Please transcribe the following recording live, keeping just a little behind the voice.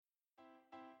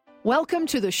Welcome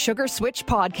to the Sugar Switch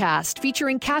podcast,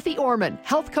 featuring Kathy Orman,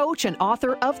 health coach and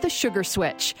author of The Sugar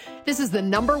Switch. This is the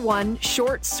 #1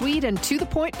 short, sweet, and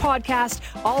to-the-point podcast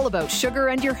all about sugar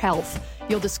and your health.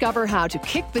 You'll discover how to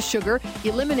kick the sugar,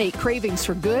 eliminate cravings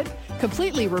for good,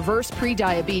 completely reverse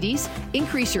pre-diabetes,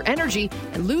 increase your energy,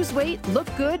 and lose weight,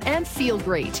 look good, and feel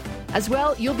great. As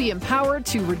well, you'll be empowered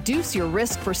to reduce your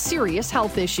risk for serious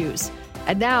health issues.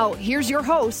 And now, here's your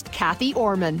host, Kathy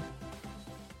Orman.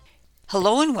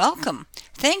 Hello and welcome.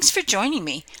 Thanks for joining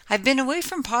me. I've been away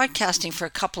from podcasting for a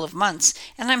couple of months,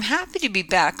 and I'm happy to be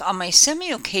back on my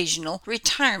semi-occasional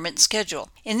retirement schedule.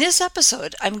 In this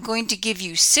episode, I'm going to give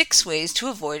you 6 ways to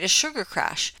avoid a sugar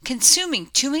crash. Consuming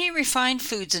too many refined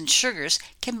foods and sugars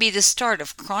can be the start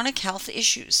of chronic health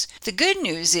issues. The good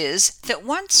news is that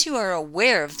once you are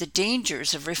aware of the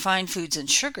dangers of refined foods and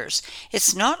sugars,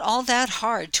 it's not all that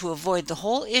hard to avoid the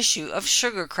whole issue of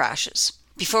sugar crashes.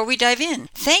 Before we dive in,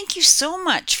 thank you so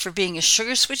much for being a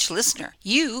Sugar Switch listener.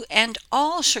 You and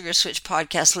all Sugar Switch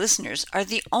podcast listeners are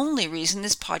the only reason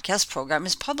this podcast program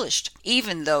is published,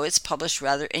 even though it's published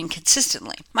rather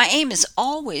inconsistently. My aim is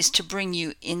always to bring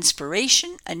you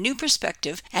inspiration, a new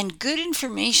perspective, and good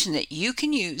information that you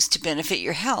can use to benefit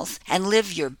your health and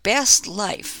live your best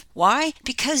life. Why?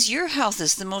 Because your health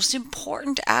is the most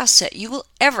important asset you will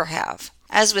ever have.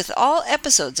 As with all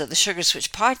episodes of the Sugar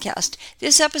Switch podcast,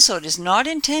 this episode is not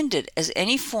intended as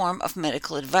any form of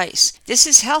medical advice. This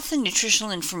is health and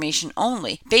nutritional information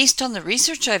only, based on the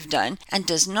research I've done, and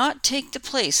does not take the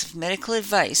place of medical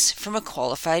advice from a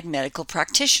qualified medical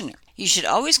practitioner. You should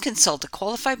always consult a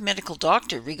qualified medical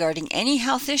doctor regarding any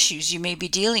health issues you may be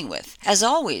dealing with. As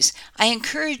always, I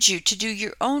encourage you to do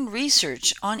your own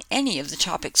research on any of the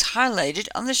topics highlighted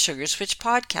on the Sugar Switch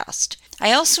podcast.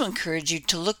 I also encourage you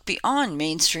to look beyond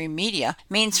mainstream media,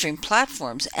 mainstream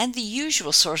platforms, and the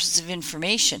usual sources of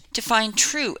information to find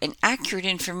true and accurate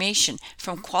information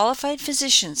from qualified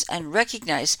physicians and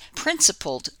recognized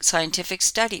principled scientific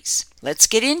studies. Let's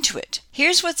get into it.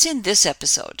 Here's what's in this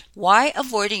episode. Why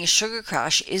avoiding a sugar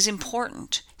crash is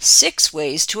important. 6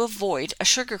 ways to avoid a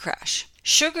sugar crash.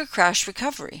 Sugar crash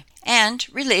recovery, and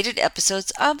related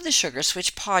episodes of the Sugar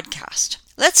Switch podcast.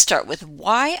 Let's start with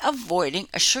why avoiding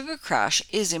a sugar crash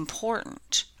is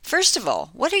important. First of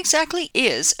all, what exactly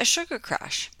is a sugar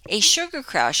crash? A sugar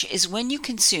crash is when you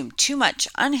consume too much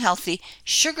unhealthy,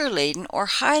 sugar-laden, or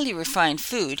highly refined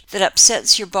food that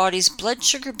upsets your body's blood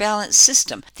sugar balance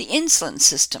system, the insulin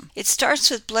system. It starts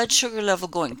with blood sugar level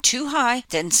going too high,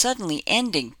 then suddenly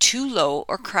ending too low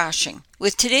or crashing.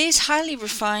 With today's highly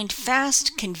refined,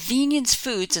 fast, convenience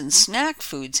foods and snack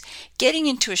foods, getting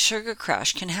into a sugar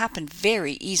crash can happen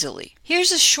very easily.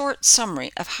 Here's a short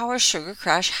summary of how a sugar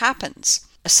crash happens.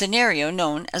 A scenario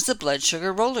known as the blood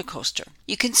sugar roller coaster.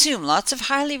 You consume lots of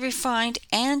highly refined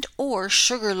and or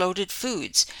sugar-loaded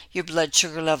foods. Your blood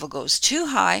sugar level goes too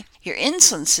high. Your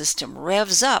insulin system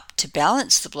revs up to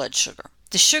balance the blood sugar.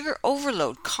 The sugar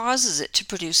overload causes it to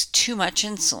produce too much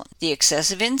insulin. The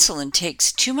excessive insulin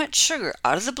takes too much sugar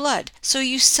out of the blood, so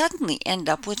you suddenly end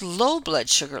up with low blood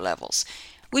sugar levels,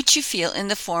 which you feel in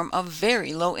the form of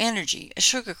very low energy, a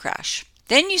sugar crash.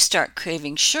 Then you start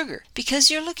craving sugar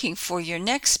because you're looking for your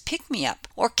next pick-me-up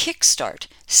or kickstart,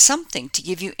 something to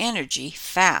give you energy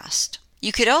fast.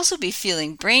 You could also be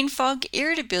feeling brain fog,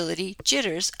 irritability,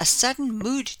 jitters, a sudden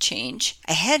mood change,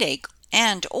 a headache,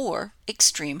 and or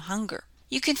extreme hunger.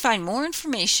 You can find more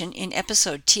information in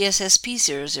episode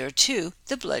TSSP187,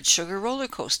 the blood sugar roller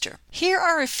coaster. Here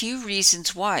are a few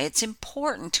reasons why it's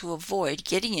important to avoid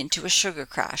getting into a sugar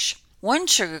crash. One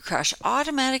sugar crash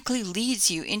automatically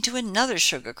leads you into another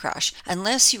sugar crash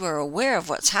unless you are aware of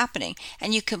what's happening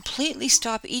and you completely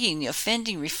stop eating the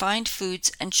offending refined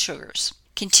foods and sugars.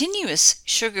 Continuous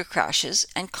sugar crashes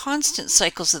and constant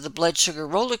cycles of the blood sugar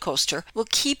roller coaster will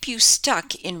keep you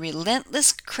stuck in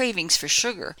relentless cravings for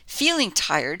sugar, feeling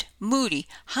tired, moody,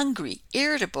 hungry,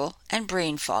 irritable, and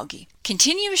brain foggy.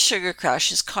 Continuous sugar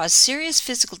crashes cause serious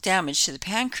physical damage to the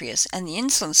pancreas and the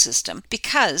insulin system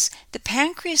because the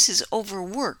pancreas is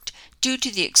overworked due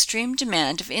to the extreme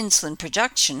demand of insulin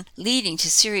production, leading to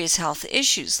serious health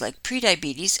issues like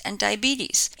prediabetes and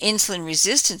diabetes. Insulin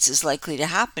resistance is likely to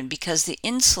happen because the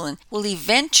insulin will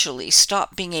eventually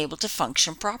stop being able to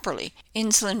function properly.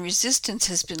 Insulin resistance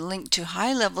has been linked to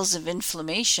high levels of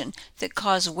inflammation that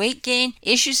cause weight gain,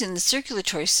 issues in the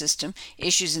circulatory system,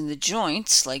 issues in the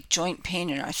joints like joint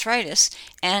pain and arthritis,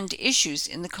 and issues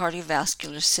in the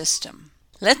cardiovascular system.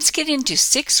 Let's get into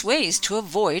 6 ways to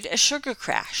avoid a sugar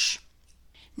crash.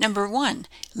 Number 1,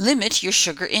 limit your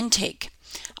sugar intake.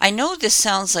 I know this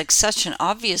sounds like such an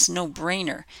obvious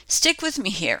no-brainer. Stick with me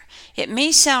here. It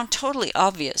may sound totally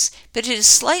obvious, but it is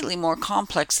slightly more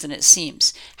complex than it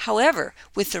seems. However,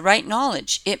 with the right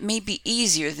knowledge, it may be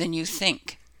easier than you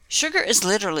think. Sugar is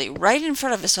literally right in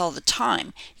front of us all the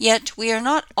time, yet we are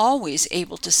not always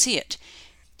able to see it.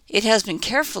 It has been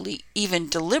carefully, even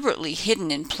deliberately hidden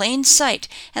in plain sight,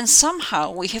 and somehow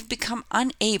we have become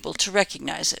unable to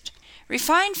recognize it.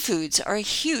 Refined foods are a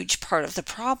huge part of the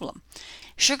problem.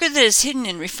 Sugar that is hidden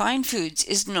in refined foods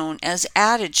is known as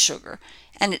added sugar,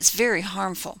 and it's very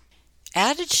harmful.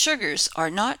 Added sugars are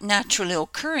not naturally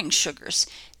occurring sugars.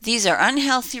 These are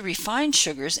unhealthy refined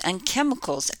sugars and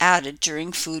chemicals added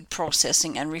during food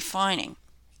processing and refining.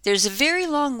 There's a very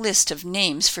long list of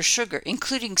names for sugar,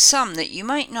 including some that you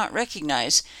might not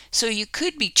recognize, so you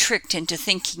could be tricked into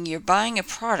thinking you're buying a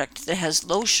product that has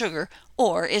low sugar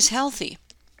or is healthy.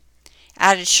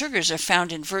 Added sugars are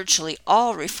found in virtually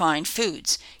all refined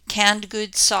foods: canned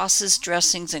goods, sauces,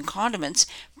 dressings, and condiments,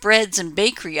 breads and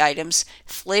bakery items,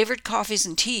 flavored coffees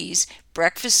and teas,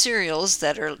 breakfast cereals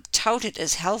that are touted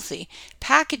as healthy,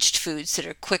 packaged foods that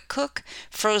are quick cook,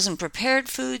 frozen prepared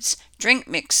foods, drink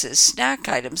mixes, snack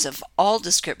items of all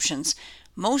descriptions,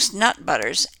 most nut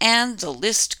butters, and the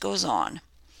list goes on.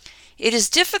 It is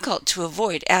difficult to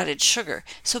avoid added sugar,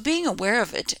 so being aware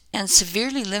of it and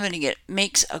severely limiting it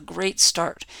makes a great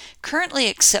start. Currently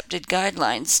accepted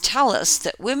guidelines tell us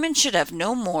that women should have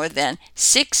no more than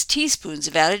 6 teaspoons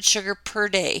of added sugar per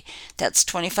day, that's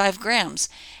 25 grams,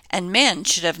 and men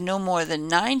should have no more than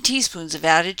 9 teaspoons of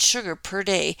added sugar per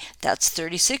day, that's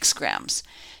 36 grams.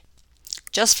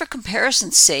 Just for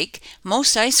comparison's sake,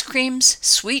 most ice creams,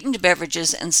 sweetened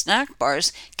beverages, and snack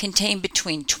bars contain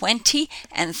between 20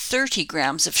 and 30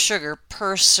 grams of sugar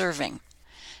per serving.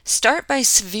 Start by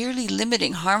severely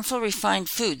limiting harmful refined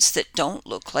foods that don't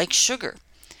look like sugar.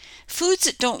 Foods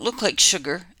that don't look like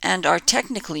sugar and are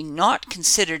technically not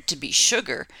considered to be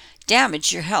sugar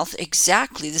damage your health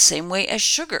exactly the same way as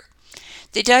sugar.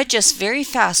 They digest very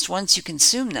fast once you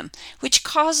consume them, which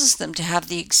causes them to have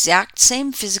the exact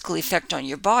same physical effect on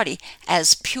your body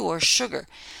as pure sugar,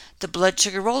 the blood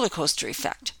sugar roller coaster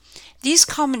effect. These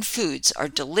common foods are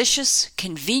delicious,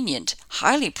 convenient,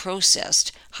 highly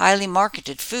processed, highly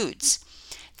marketed foods.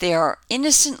 They are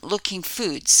innocent-looking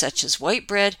foods such as white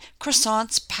bread,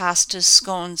 croissants, pastas,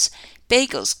 scones,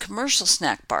 bagels, commercial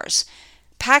snack bars,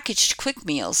 packaged quick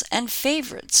meals, and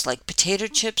favorites like potato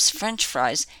chips, French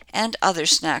fries, and other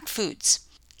snack foods.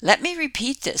 Let me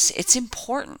repeat this, it's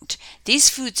important. These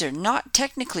foods are not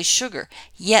technically sugar,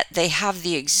 yet they have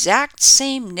the exact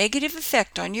same negative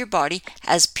effect on your body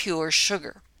as pure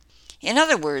sugar. In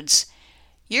other words,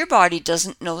 your body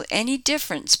doesn't know any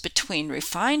difference between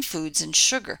refined foods and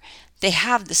sugar. They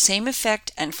have the same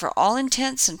effect and for all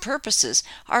intents and purposes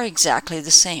are exactly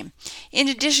the same. In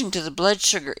addition to the blood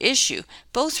sugar issue,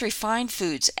 both refined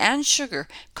foods and sugar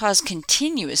cause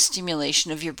continuous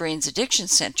stimulation of your brain's addiction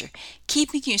center,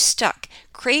 keeping you stuck,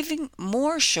 craving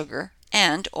more sugar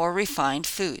and or refined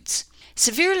foods.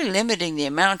 Severely limiting the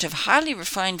amount of highly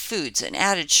refined foods and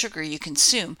added sugar you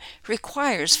consume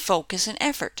requires focus and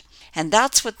effort. And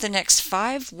that's what the next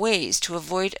 5 ways to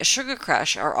avoid a sugar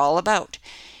crash are all about.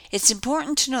 It's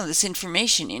important to know this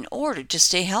information in order to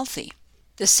stay healthy.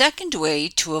 The second way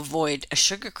to avoid a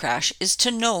sugar crash is to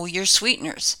know your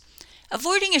sweeteners.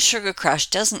 Avoiding a sugar crash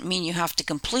doesn't mean you have to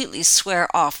completely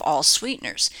swear off all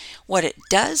sweeteners. What it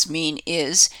does mean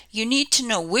is you need to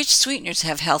know which sweeteners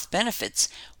have health benefits,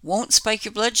 won't spike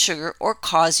your blood sugar, or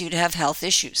cause you to have health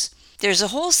issues. There's a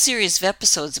whole series of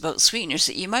episodes about sweeteners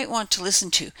that you might want to listen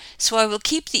to, so I will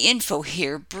keep the info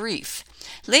here brief.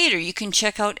 Later, you can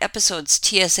check out episodes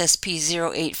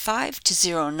TSSP187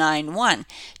 to 091,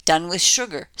 Done with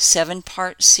Sugar,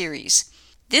 7-part series.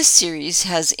 This series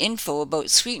has info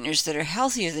about sweeteners that are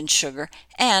healthier than sugar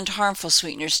and harmful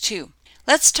sweeteners too.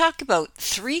 Let's talk about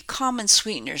 3 common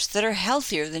sweeteners that are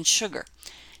healthier than sugar.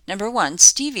 Number 1,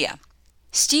 stevia.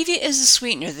 Stevia is a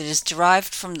sweetener that is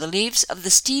derived from the leaves of the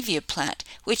stevia plant,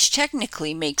 which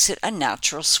technically makes it a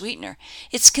natural sweetener.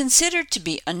 It's considered to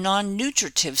be a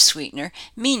non-nutritive sweetener,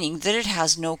 meaning that it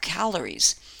has no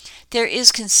calories. There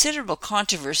is considerable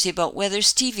controversy about whether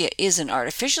stevia is an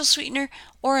artificial sweetener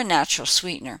or a natural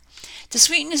sweetener. The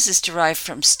sweetness is derived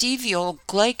from steviol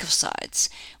glycosides,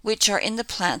 which are in the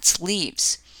plant's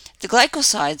leaves. The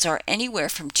glycosides are anywhere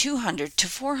from 200 to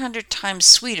 400 times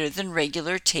sweeter than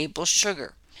regular table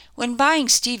sugar. When buying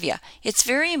stevia, it's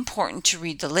very important to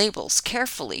read the labels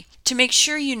carefully to make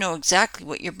sure you know exactly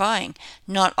what you're buying.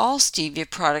 Not all stevia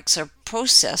products are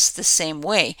processed the same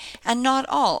way, and not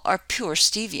all are pure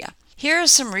stevia. Here are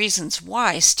some reasons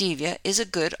why stevia is a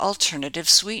good alternative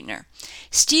sweetener.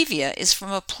 Stevia is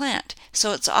from a plant,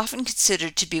 so it's often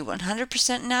considered to be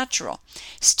 100% natural.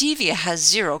 Stevia has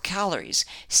 0 calories.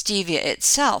 Stevia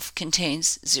itself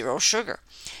contains 0 sugar.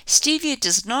 Stevia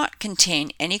does not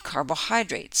contain any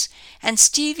carbohydrates, and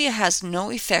stevia has no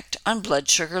effect on blood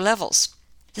sugar levels.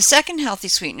 The second healthy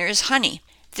sweetener is honey.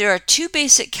 There are 2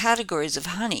 basic categories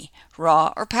of honey,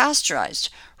 raw or pasteurized.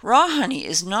 Raw honey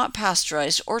is not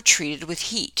pasteurized or treated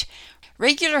with heat.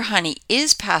 Regular honey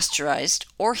is pasteurized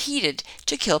or heated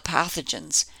to kill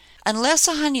pathogens. Unless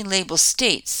a honey label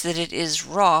states that it is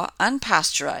raw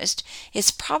unpasteurized,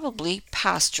 it's probably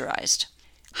pasteurized.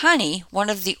 Honey, one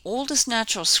of the oldest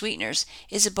natural sweeteners,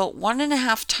 is about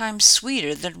 1.5 times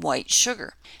sweeter than white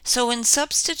sugar. So when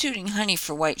substituting honey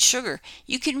for white sugar,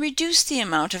 you can reduce the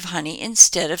amount of honey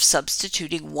instead of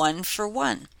substituting 1 for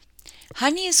 1.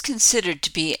 Honey is considered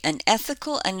to be an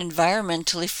ethical and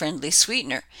environmentally friendly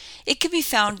sweetener. It can be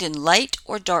found in light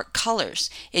or dark colors.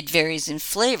 It varies in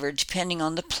flavor depending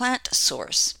on the plant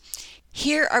source.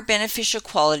 Here are beneficial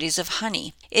qualities of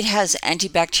honey. It has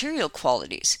antibacterial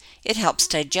qualities. It helps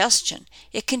digestion.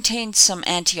 It contains some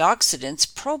antioxidants,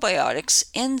 probiotics,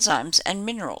 enzymes, and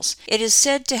minerals. It is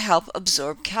said to help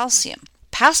absorb calcium.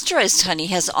 Pasteurized honey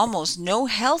has almost no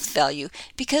health value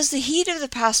because the heat of the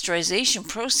pasteurization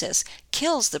process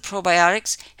kills the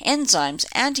probiotics, enzymes,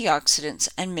 antioxidants,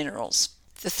 and minerals.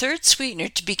 The third sweetener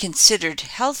to be considered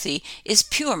healthy is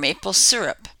pure maple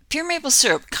syrup. Pure maple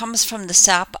syrup comes from the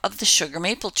sap of the sugar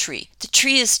maple tree. The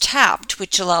tree is tapped,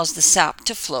 which allows the sap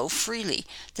to flow freely.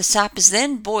 The sap is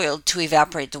then boiled to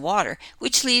evaporate the water,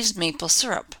 which leaves maple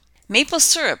syrup. Maple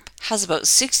syrup has about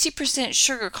 60%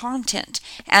 sugar content,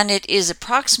 and it is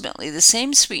approximately the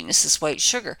same sweetness as white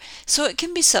sugar, so it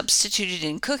can be substituted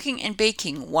in cooking and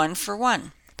baking 1 for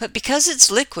 1. But because it's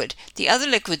liquid, the other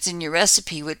liquids in your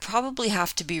recipe would probably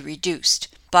have to be reduced.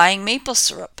 Buying maple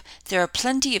syrup. There are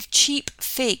plenty of cheap,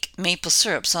 fake maple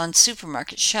syrups on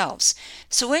supermarket shelves.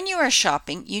 So when you are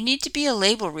shopping, you need to be a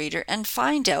label reader and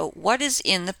find out what is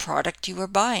in the product you are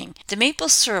buying. The maple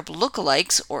syrup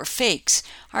lookalikes, or fakes,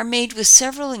 are made with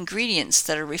several ingredients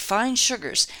that are refined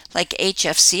sugars like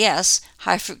HFCS,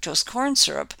 high fructose corn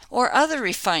syrup, or other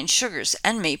refined sugars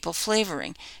and maple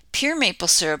flavoring. Pure maple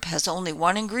syrup has only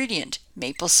one ingredient,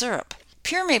 maple syrup.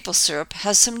 Pure maple syrup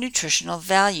has some nutritional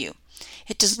value.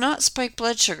 It does not spike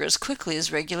blood sugar as quickly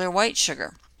as regular white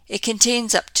sugar. It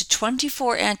contains up to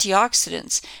 24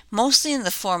 antioxidants, mostly in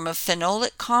the form of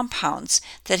phenolic compounds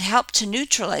that help to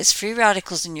neutralize free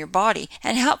radicals in your body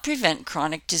and help prevent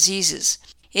chronic diseases.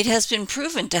 It has been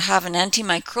proven to have an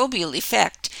antimicrobial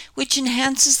effect, which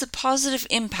enhances the positive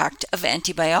impact of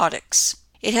antibiotics.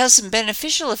 It has some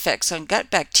beneficial effects on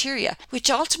gut bacteria, which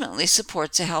ultimately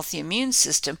supports a healthy immune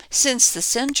system since the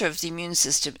center of the immune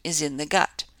system is in the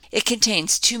gut. It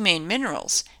contains 2 main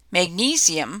minerals,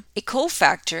 magnesium, a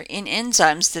cofactor in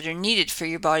enzymes that are needed for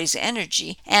your body's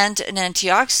energy, and an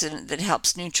antioxidant that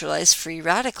helps neutralize free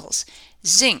radicals.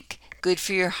 Zinc, good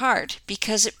for your heart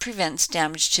because it prevents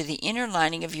damage to the inner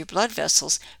lining of your blood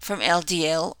vessels from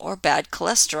LDL or bad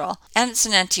cholesterol, and it's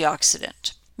an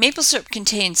antioxidant. Maple syrup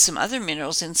contains some other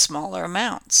minerals in smaller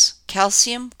amounts: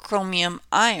 calcium, chromium,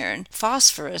 iron,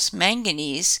 phosphorus,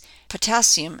 manganese,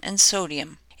 potassium, and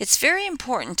sodium. It's very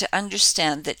important to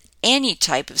understand that any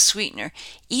type of sweetener,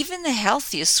 even the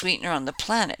healthiest sweetener on the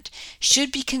planet,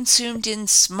 should be consumed in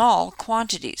small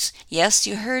quantities. Yes,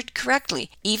 you heard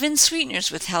correctly. Even sweeteners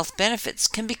with health benefits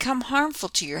can become harmful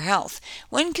to your health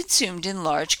when consumed in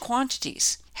large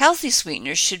quantities. Healthy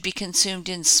sweeteners should be consumed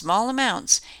in small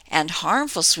amounts, and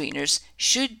harmful sweeteners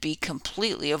should be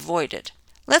completely avoided.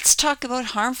 Let's talk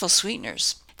about harmful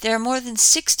sweeteners. There are more than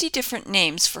 60 different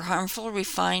names for harmful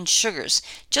refined sugars,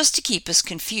 just to keep us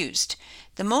confused.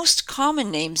 The most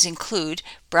common names include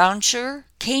brown sugar,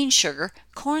 cane sugar,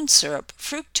 corn syrup,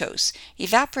 fructose,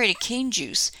 evaporated cane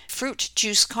juice, fruit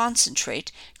juice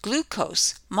concentrate,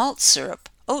 glucose, malt syrup,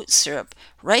 oat syrup,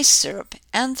 rice syrup,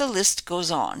 and the list goes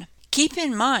on. Keep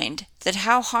in mind that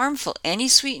how harmful any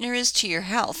sweetener is to your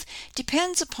health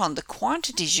depends upon the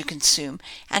quantities you consume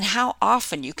and how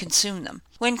often you consume them.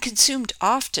 When consumed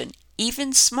often,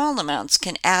 even small amounts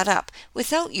can add up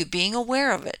without you being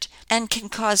aware of it and can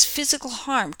cause physical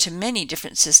harm to many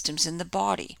different systems in the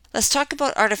body. Let's talk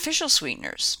about artificial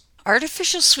sweeteners.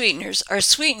 Artificial sweeteners are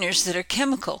sweeteners that are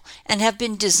chemical and have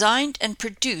been designed and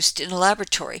produced in a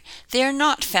laboratory. They are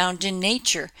not found in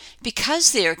nature.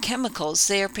 Because they are chemicals,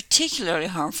 they are particularly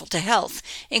harmful to health,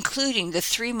 including the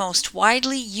three most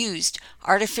widely used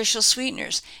artificial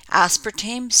sweeteners: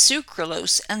 aspartame,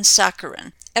 sucralose, and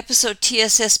saccharin. Episode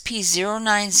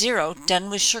TSSP187,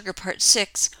 Done with Sugar Part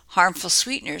 6, Harmful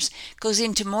Sweeteners, goes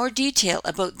into more detail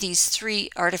about these three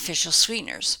artificial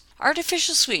sweeteners.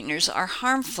 Artificial sweeteners are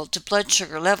harmful to blood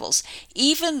sugar levels,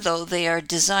 even though they are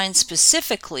designed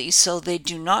specifically so they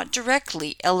do not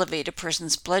directly elevate a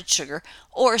person's blood sugar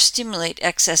or stimulate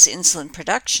excess insulin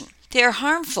production. They are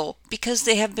harmful because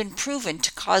they have been proven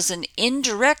to cause an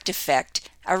indirect effect,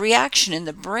 a reaction in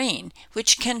the brain,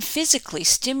 which can physically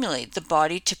stimulate the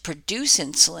body to produce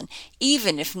insulin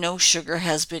even if no sugar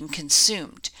has been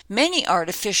consumed. Many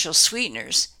artificial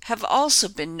sweeteners have also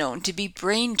been known to be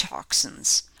brain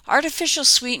toxins. Artificial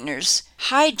sweeteners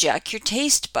hijack your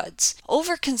taste buds.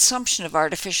 Overconsumption of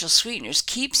artificial sweeteners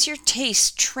keeps your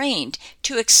taste trained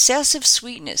to excessive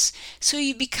sweetness, so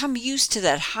you become used to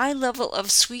that high level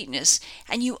of sweetness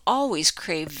and you always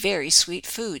crave very sweet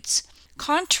foods.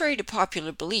 Contrary to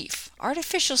popular belief,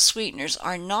 artificial sweeteners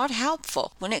are not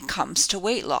helpful when it comes to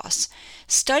weight loss.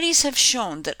 Studies have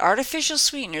shown that artificial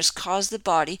sweeteners cause the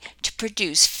body to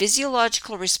produce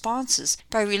physiological responses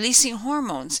by releasing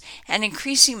hormones and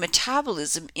increasing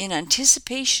metabolism in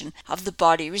anticipation of the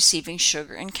body receiving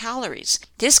sugar and calories.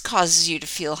 This causes you to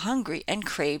feel hungry and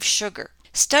crave sugar.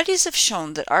 Studies have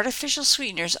shown that artificial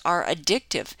sweeteners are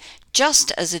addictive,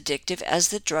 just as addictive as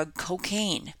the drug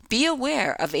cocaine. Be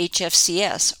aware of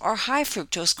HFCS, or high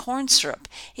fructose corn syrup.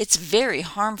 It's very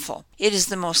harmful. It is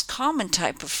the most common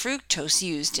type of fructose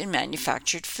used in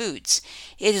manufactured foods.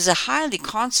 It is a highly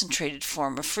concentrated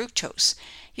form of fructose.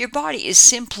 Your body is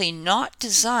simply not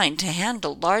designed to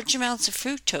handle large amounts of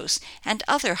fructose and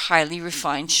other highly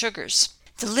refined sugars.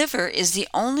 The liver is the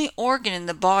only organ in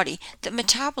the body that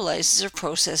metabolizes or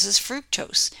processes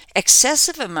fructose.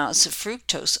 Excessive amounts of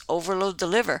fructose overload the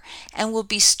liver and will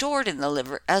be stored in the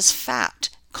liver as fat,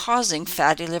 causing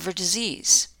fatty liver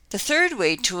disease. The third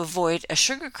way to avoid a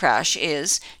sugar crash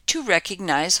is to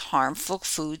recognize harmful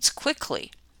foods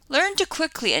quickly. Learn to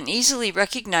quickly and easily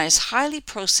recognize highly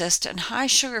processed and high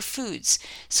sugar foods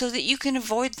so that you can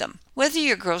avoid them. Whether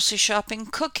you're grocery shopping,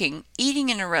 cooking, eating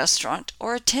in a restaurant,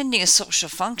 or attending a social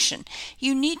function,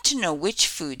 you need to know which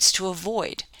foods to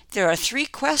avoid. There are 3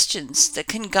 questions that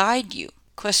can guide you.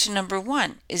 Question number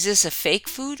 1, is this a fake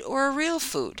food or a real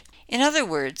food? In other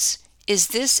words, is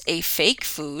this a fake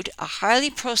food, a highly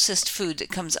processed food that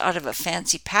comes out of a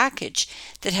fancy package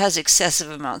that has excessive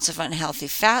amounts of unhealthy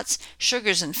fats,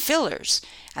 sugars, and fillers,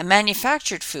 a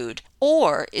manufactured food,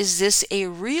 or is this a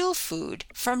real food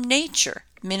from nature,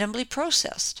 minimally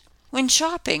processed? When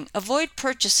shopping, avoid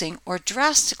purchasing or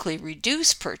drastically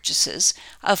reduce purchases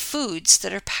of foods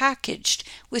that are packaged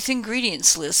with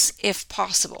ingredients lists if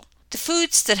possible. The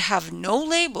foods that have no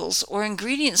labels or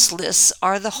ingredients lists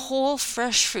are the whole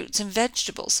fresh fruits and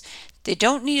vegetables. They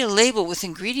don't need a label with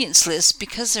ingredients lists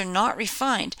because they're not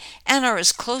refined and are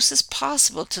as close as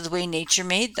possible to the way nature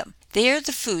made them. They are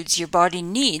the foods your body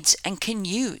needs and can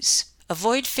use.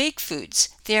 Avoid fake foods.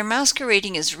 They are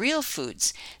masquerading as real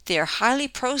foods. They are highly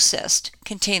processed,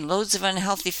 contain loads of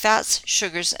unhealthy fats,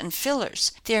 sugars, and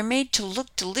fillers. They are made to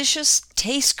look delicious,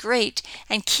 taste great,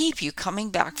 and keep you coming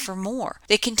back for more.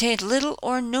 They contain little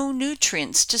or no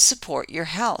nutrients to support your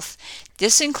health.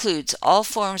 This includes all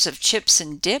forms of chips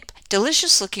and dip,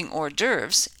 delicious-looking hors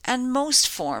d'oeuvres, and most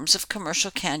forms of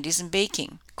commercial candies and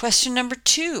baking. Question number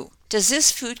 2. Does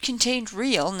this food contain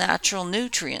real natural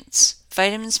nutrients?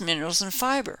 Vitamins, minerals, and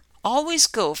fiber. Always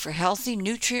go for healthy,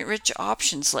 nutrient-rich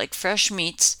options like fresh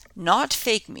meats, not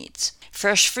fake meats,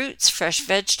 fresh fruits, fresh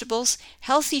vegetables,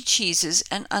 healthy cheeses,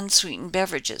 and unsweetened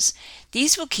beverages.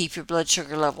 These will keep your blood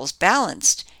sugar levels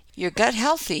balanced, your gut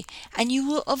healthy, and you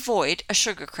will avoid a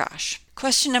sugar crash.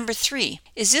 Question number 3.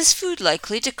 Is this food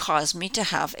likely to cause me to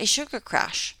have a sugar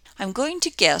crash? I'm going to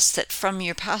guess that from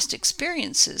your past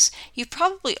experiences, you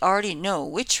probably already know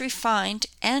which refined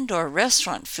and/or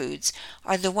restaurant foods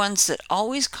are the ones that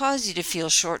always cause you to feel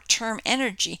short-term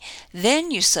energy,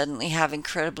 then you suddenly have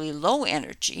incredibly low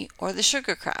energy or the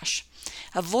sugar crash.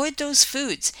 Avoid those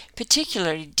foods,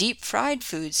 particularly deep-fried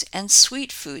foods and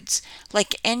sweet foods,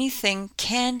 like anything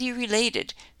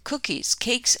candy-related, cookies,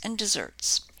 cakes, and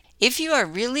desserts. If you are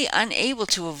really unable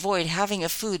to avoid having a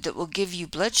food that will give you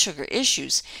blood sugar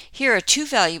issues, here are 2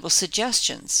 valuable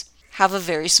suggestions. Have a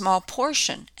very small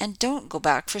portion and don't go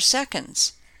back for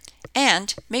seconds.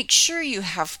 And make sure you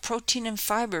have protein and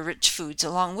fiber-rich foods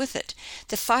along with it.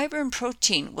 The fiber and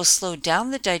protein will slow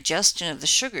down the digestion of the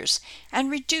sugars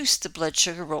and reduce the blood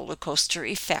sugar roller coaster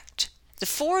effect. The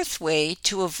fourth way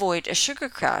to avoid a sugar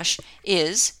crash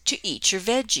is to eat your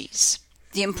veggies.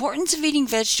 The importance of eating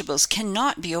vegetables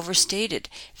cannot be overstated.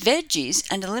 Veggies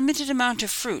and a limited amount of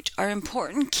fruit are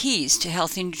important keys to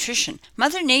healthy nutrition.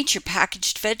 Mother Nature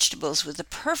packaged vegetables with a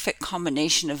perfect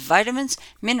combination of vitamins,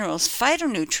 minerals,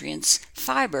 phytonutrients,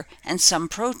 fiber, and some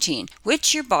protein,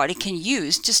 which your body can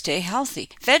use to stay healthy.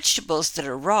 Vegetables that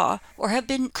are raw or have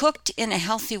been cooked in a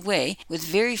healthy way with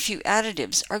very few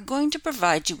additives are going to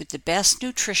provide you with the best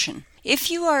nutrition.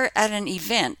 If you are at an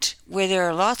event where there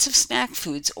are lots of snack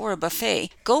foods or a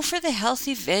buffet, go for the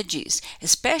healthy veggies,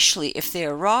 especially if they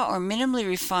are raw or minimally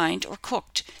refined or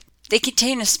cooked. They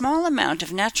contain a small amount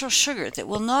of natural sugar that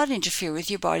will not interfere with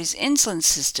your body's insulin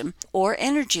system or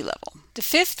energy level. The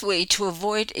fifth way to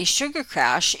avoid a sugar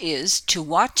crash is to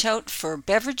watch out for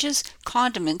beverages,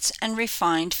 condiments, and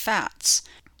refined fats.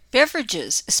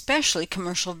 Beverages, especially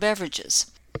commercial beverages.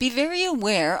 Be very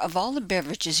aware of all the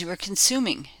beverages you are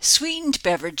consuming. Sweetened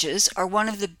beverages are one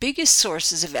of the biggest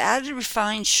sources of added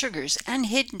refined sugars and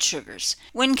hidden sugars.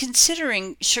 When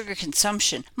considering sugar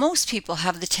consumption, most people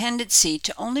have the tendency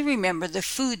to only remember the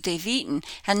food they've eaten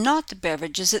and not the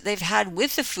beverages that they've had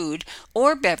with the food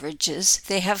or beverages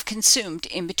they have consumed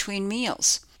in between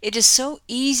meals. It is so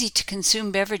easy to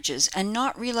consume beverages and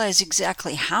not realize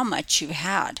exactly how much you've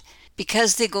had,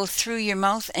 because they go through your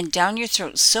mouth and down your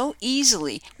throat so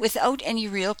easily without any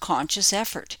real conscious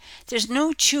effort. There's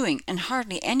no chewing and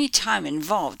hardly any time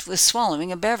involved with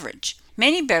swallowing a beverage.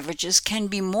 Many beverages can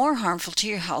be more harmful to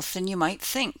your health than you might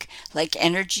think, like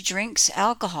energy drinks,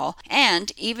 alcohol,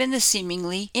 and even the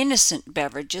seemingly innocent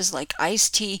beverages like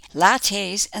iced tea,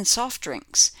 lattes, and soft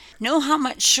drinks. Know how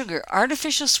much sugar,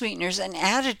 artificial sweeteners, and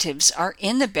additives are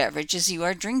in the beverages you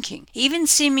are drinking. Even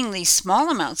seemingly small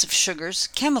amounts of sugars,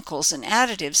 chemicals, and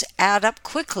additives add up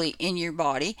quickly in your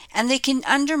body, and they can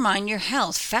undermine your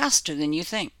health faster than you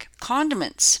think.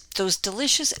 Condiments, those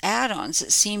delicious add-ons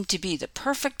that seem to be the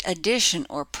perfect addition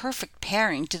or perfect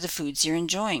pairing to the foods you're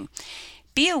enjoying.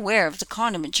 Be aware of the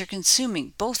condiments you're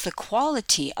consuming, both the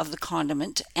quality of the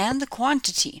condiment and the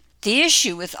quantity. The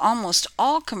issue with almost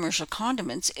all commercial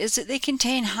condiments is that they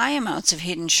contain high amounts of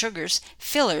hidden sugars,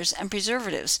 fillers, and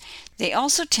preservatives. They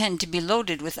also tend to be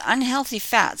loaded with unhealthy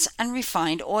fats and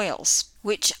refined oils,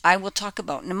 which I will talk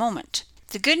about in a moment.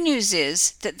 The good news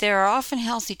is that there are often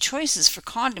healthy choices for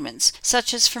condiments,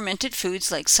 such as fermented foods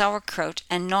like sauerkraut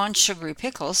and non-sugary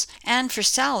pickles, and for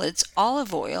salads,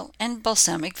 olive oil and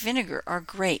balsamic vinegar are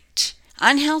great.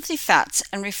 Unhealthy fats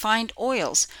and refined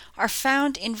oils are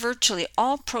found in virtually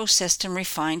all processed and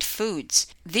refined foods.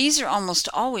 These are almost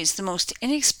always the most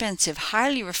inexpensive,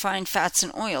 highly refined fats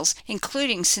and oils,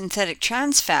 including synthetic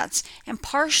trans fats and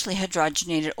partially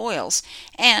hydrogenated oils,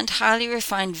 and highly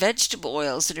refined vegetable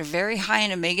oils that are very high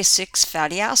in omega-6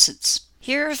 fatty acids.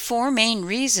 Here are 4 main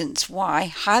reasons why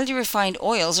highly refined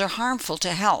oils are harmful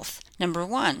to health. Number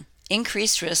 1.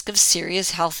 Increased risk of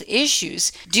serious health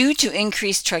issues due to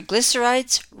increased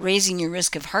triglycerides, raising your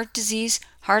risk of heart disease,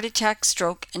 heart attack,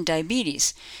 stroke, and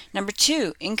diabetes. Number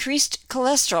 2, increased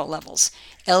cholesterol levels.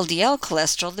 LDL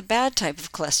cholesterol, the bad type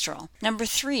of cholesterol. Number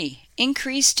 3,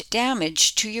 increased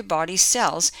damage to your body's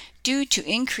cells due to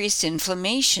increased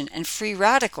inflammation and free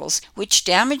radicals, which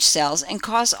damage cells and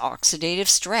cause oxidative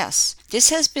stress. This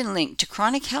has been linked to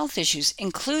chronic health issues,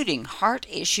 including heart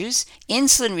issues,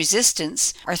 insulin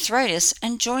resistance, arthritis,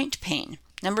 and joint pain.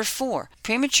 Number 4,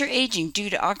 premature aging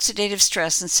due to oxidative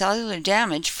stress and cellular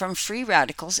damage from free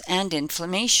radicals and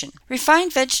inflammation.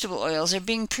 Refined vegetable oils are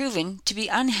being proven to be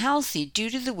unhealthy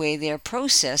due to the way they are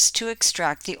processed to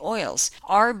extract the oils.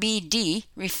 RBD,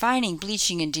 refining,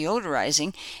 bleaching, and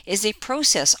deodorizing, is a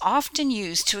process often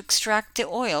used to extract the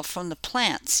oil from the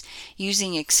plants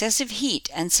using excessive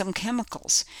heat and some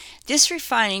chemicals. This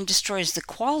refining destroys the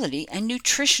quality and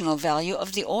nutritional value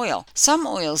of the oil. Some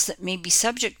oils that may be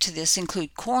subject to this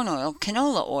include corn oil,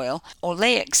 canola oil,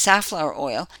 oleic safflower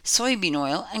oil, soybean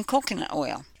oil, and coconut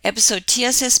oil. Episode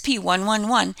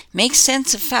TSSP111, Make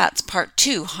Sense of Fats, Part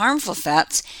 2, Harmful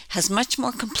Fats, has much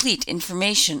more complete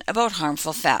information about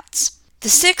harmful fats. The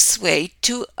 6th way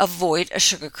to avoid a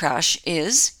sugar crash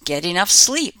is get enough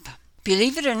sleep.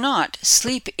 Believe it or not,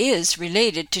 sleep is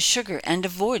related to sugar and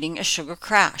avoiding a sugar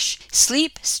crash.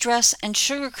 Sleep, stress, and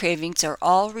sugar cravings are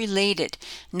all related.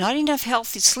 Not enough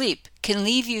healthy sleep can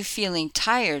leave you feeling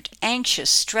tired, anxious,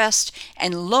 stressed,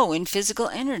 and low in physical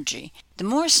energy. The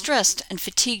more stressed and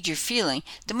fatigued you're feeling,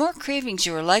 the more cravings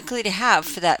you are likely to have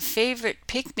for that favorite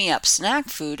pick-me-up snack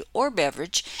food or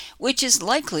beverage, which is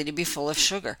likely to be full of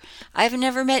sugar. I've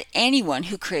never met anyone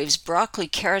who craves broccoli,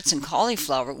 carrots, and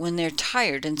cauliflower when they're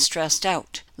tired and stressed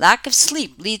out. Lack of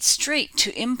sleep leads straight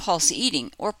to impulse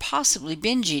eating or possibly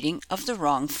binge eating of the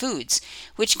wrong foods,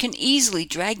 which can easily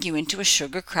drag you into a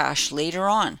sugar crash later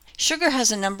on. Sugar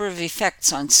has a number of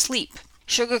effects on sleep.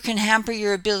 Sugar can hamper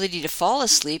your ability to fall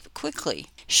asleep quickly.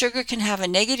 Sugar can have a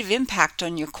negative impact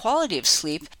on your quality of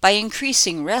sleep by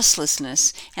increasing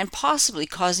restlessness and possibly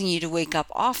causing you to wake up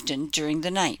often during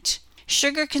the night.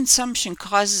 Sugar consumption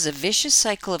causes a vicious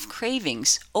cycle of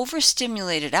cravings,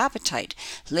 overstimulated appetite,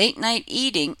 late-night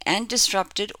eating, and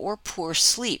disrupted or poor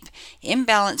sleep,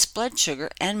 imbalanced blood sugar,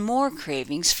 and more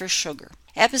cravings for sugar.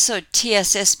 Episode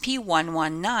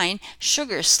TSSP119,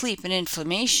 Sugar, Sleep, and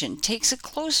Inflammation, takes a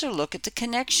closer look at the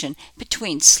connection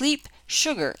between sleep,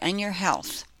 sugar, and your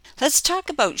health. Let's talk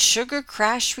about sugar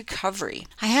crash recovery.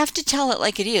 I have to tell it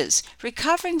like it is.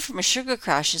 Recovering from a sugar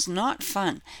crash is not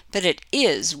fun, but it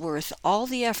is worth all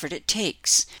the effort it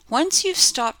takes. Once you've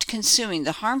stopped consuming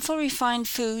the harmful refined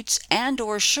foods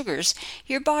and/or sugars,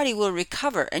 your body will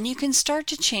recover and you can start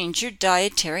to change your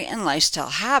dietary and lifestyle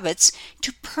habits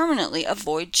to permanently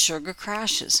avoid sugar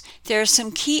crashes. There are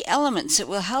some key elements that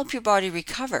will help your body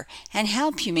recover and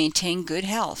help you maintain good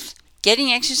health.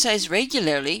 Getting exercise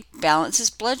regularly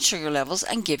balances blood sugar levels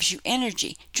and gives you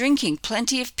energy. Drinking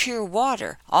plenty of pure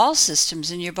water. All systems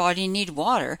in your body need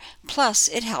water, plus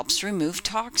it helps remove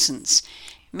toxins.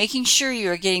 Making sure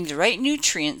you are getting the right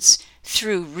nutrients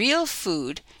through real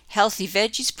food, healthy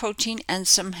veggies, protein, and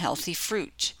some healthy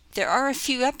fruit. There are a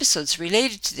few episodes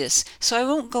related to this, so I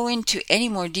won't go into any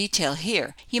more detail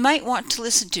here. You might want to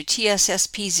listen to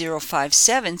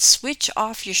TSSP187, Switch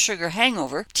Off Your Sugar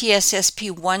Hangover,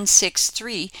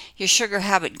 TSSP163, Your Sugar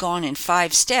Habit Gone in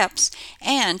 5 Steps,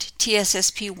 and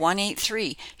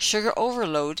TSSP183, Sugar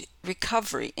Overload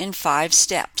Recovery in 5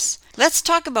 Steps. Let's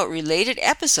talk about related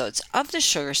episodes of the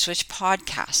Sugar Switch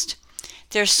podcast.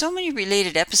 There are so many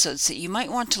related episodes that you might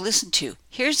want to listen to.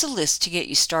 Here's a list to get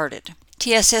you started.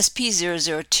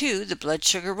 TSSP002, the blood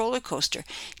sugar roller coaster.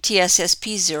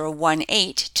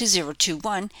 TSSP018 to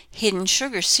 021, hidden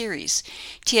sugar series.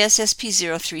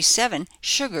 TSSP037,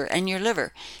 sugar and your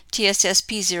liver.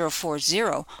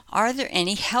 TSSP040, are there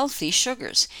any healthy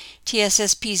sugars?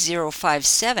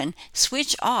 TSSP057,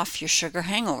 switch off your sugar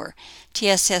hangover.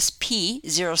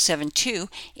 TSSP072,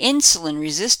 insulin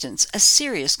resistance, a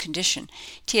serious condition.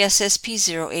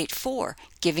 TSSP084,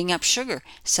 giving up sugar,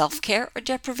 self-care or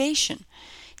deprivation.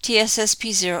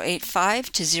 TSSP085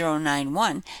 to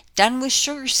 091, Done with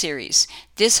Sugar series.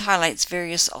 This highlights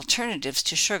various alternatives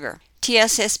to sugar.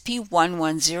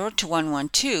 TSSP110 to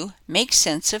 112, Make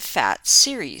Sense of Fat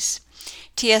series.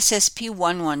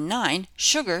 TSSP119,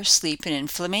 Sugar, Sleep, and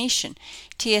Inflammation.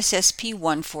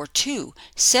 TSSP142,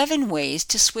 7 Ways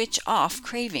to Switch Off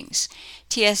Cravings.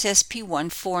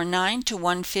 TSSP149 to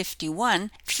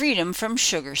 151, Freedom from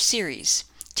Sugar series.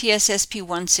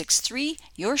 TSSP163,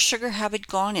 Your Sugar Habit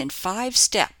Gone in 5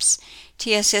 Steps.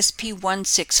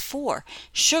 TSSP164,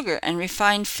 Sugar and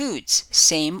Refined Foods,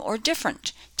 Same or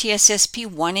Different.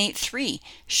 TSSP183,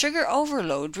 Sugar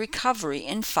Overload Recovery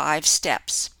in 5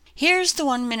 Steps. Here's the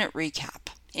 1-minute recap.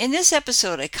 In this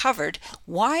episode I covered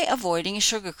why avoiding a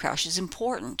sugar crash is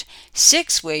important.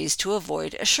 6 ways to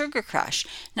avoid a sugar crash.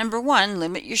 Number 1,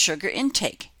 limit your sugar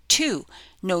intake. 2,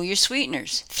 know your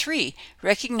sweeteners. 3,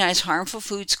 recognize harmful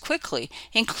foods quickly,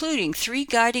 including 3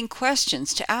 guiding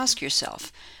questions to ask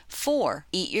yourself. 4,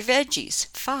 eat your veggies.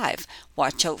 5,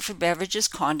 watch out for beverages,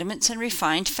 condiments, and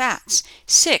refined fats.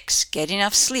 6, get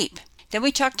enough sleep. Then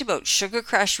we talked about sugar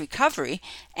crash recovery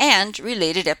and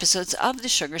related episodes of the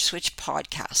Sugar Switch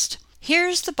podcast.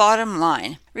 Here's the bottom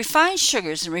line. Refined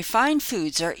sugars and refined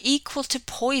foods are equal to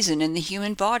poison in the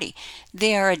human body.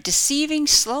 They are a deceiving,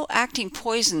 slow-acting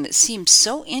poison that seems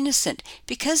so innocent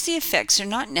because the effects are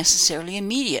not necessarily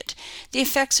immediate. The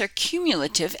effects are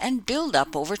cumulative and build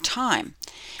up over time.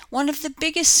 One of the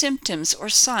biggest symptoms or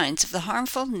signs of the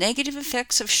harmful negative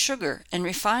effects of sugar and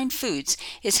refined foods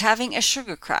is having a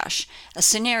sugar crash, a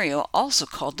scenario also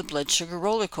called the blood sugar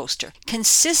roller coaster.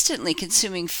 Consistently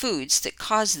consuming foods that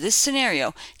cause this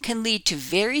scenario can lead to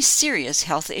very serious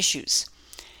health issues.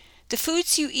 The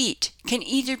foods you eat can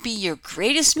either be your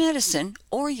greatest medicine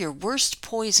or your worst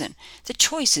poison. The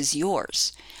choice is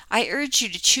yours. I urge you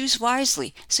to choose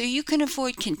wisely so you can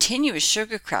avoid continuous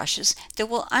sugar crashes that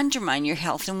will undermine your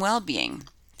health and well-being.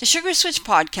 The Sugar Switch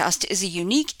podcast is a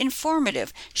unique,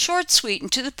 informative, short, sweet,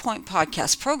 and to-the-point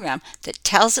podcast program that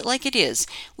tells it like it is,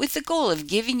 with the goal of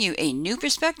giving you a new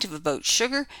perspective about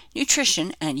sugar,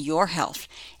 nutrition, and your health.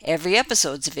 Every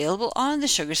episode is available on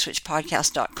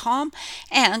thesugarswitchpodcast.com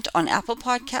and on Apple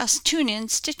Podcasts, TuneIn,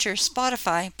 Stitcher,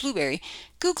 Spotify, Blueberry,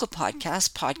 Google Podcasts,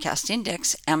 Podcast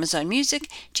Index, Amazon Music,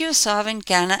 JioSaavn,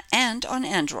 Ghana, and on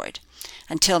Android.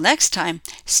 Until next time,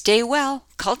 stay well,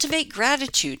 cultivate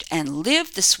gratitude, and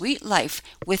live the sweet life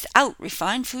without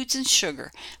refined foods and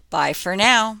sugar. Bye for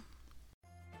now.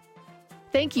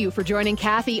 Thank you for joining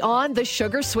Kathy on the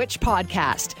Sugar Switch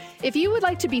podcast. If you would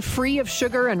like to be free of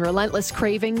sugar and relentless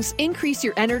cravings, increase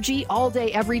your energy all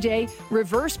day, every day,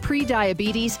 reverse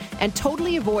pre-diabetes, and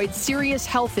totally avoid serious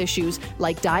health issues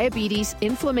like diabetes,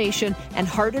 inflammation, and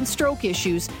heart and stroke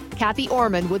issues, Kathy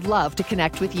Orman would love to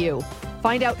connect with you.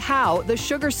 Find out how the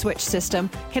Sugar Switch system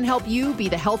can help you be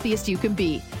the healthiest you can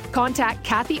be. Contact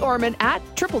Kathy Orman at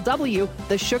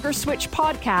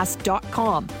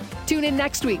www.thesugarswitchpodcast.com. Tune in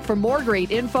next week for more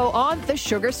great info on the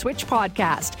Sugar Switch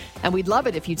podcast. And we'd love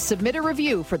it if you'd submit a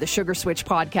review for the Sugar Switch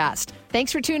podcast.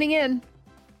 Thanks for tuning in.